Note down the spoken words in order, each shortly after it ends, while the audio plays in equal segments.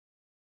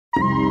I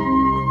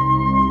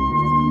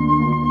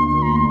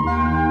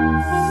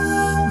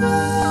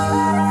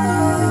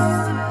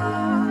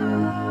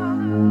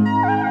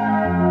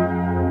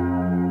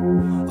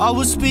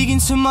was speaking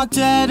to my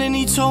dad and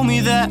he told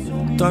me that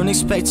don't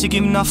expect to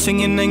give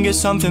nothing and then get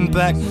something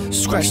back.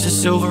 Scratch the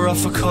silver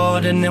off a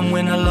card and then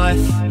win a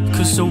life,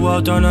 cause the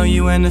world don't owe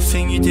you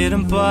anything you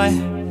didn't buy.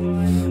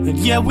 And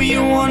yeah, we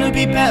all wanna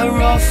be better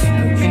off,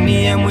 in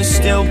the end we're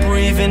still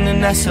breathing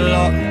and that's a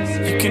lot.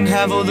 You can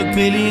have all the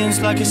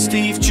billions like a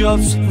Steve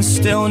Jobs and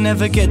still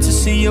never get to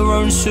see your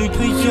own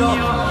super yacht.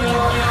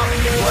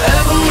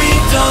 Whatever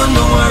we've done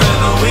or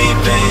wherever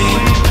we've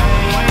been,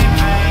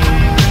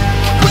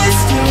 we're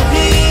still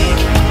here.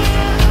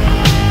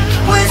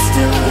 We're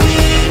still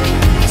here,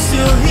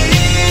 still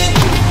here.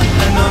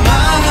 And no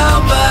matter how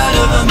bad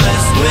of a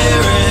mess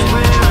we're in,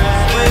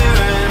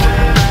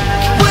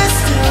 we're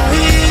still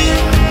here.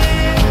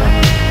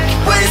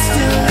 We're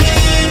still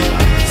here,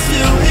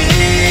 still here.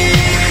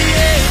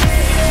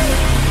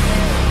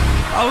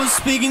 I was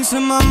speaking to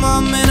my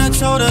mum and I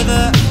told her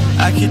that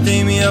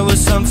academia was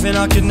something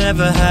I could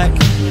never hack.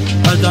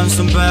 I've done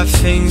some bad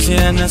things,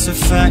 yeah, and that's a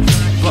fact,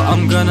 but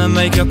I'm gonna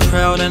make her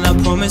proud and I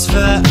promise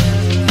that.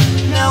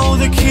 Now all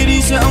the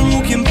kiddies that I'm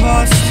walking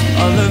past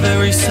are the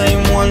very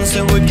same ones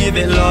that would give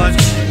it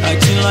large,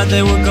 acting like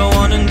they would go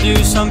on and do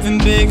something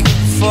big.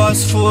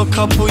 Fast for a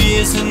couple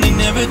years and they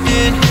never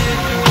did.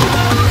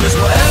 Cause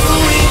whatever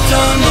we've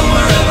done or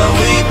wherever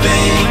we've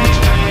been,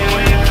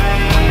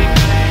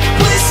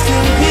 we're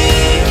still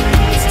here.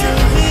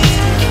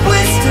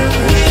 We're still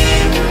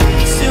here,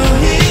 still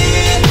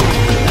here.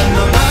 And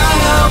no matter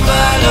how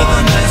bad of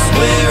a mess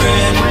we're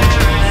in,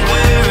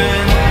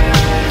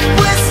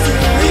 we're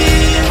still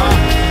here.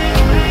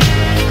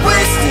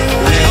 We're still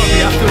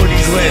here. I feel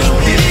these words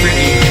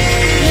differently.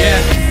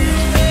 Yeah.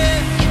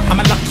 I'm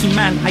a lucky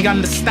man, I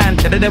understand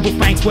that the devil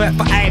finds work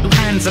for idle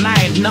hands, and I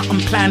had nothing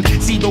planned.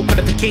 Zero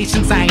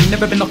qualifications, I ain't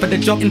never been offered a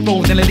job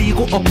involved in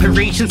illegal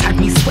operations. Had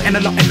me sweating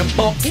a lot in the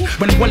box.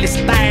 When Wallace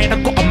died,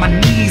 I got on my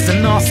knees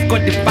and asked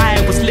God if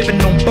I was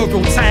living on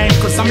borrowed time,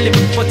 cause I'm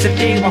living for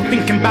today while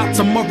thinking about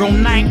tomorrow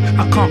night.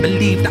 I can't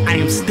believe that I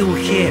am still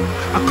here.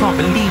 I can't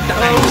believe that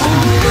I am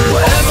still here.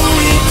 Whatever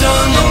we've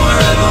done or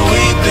wherever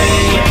we've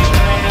been,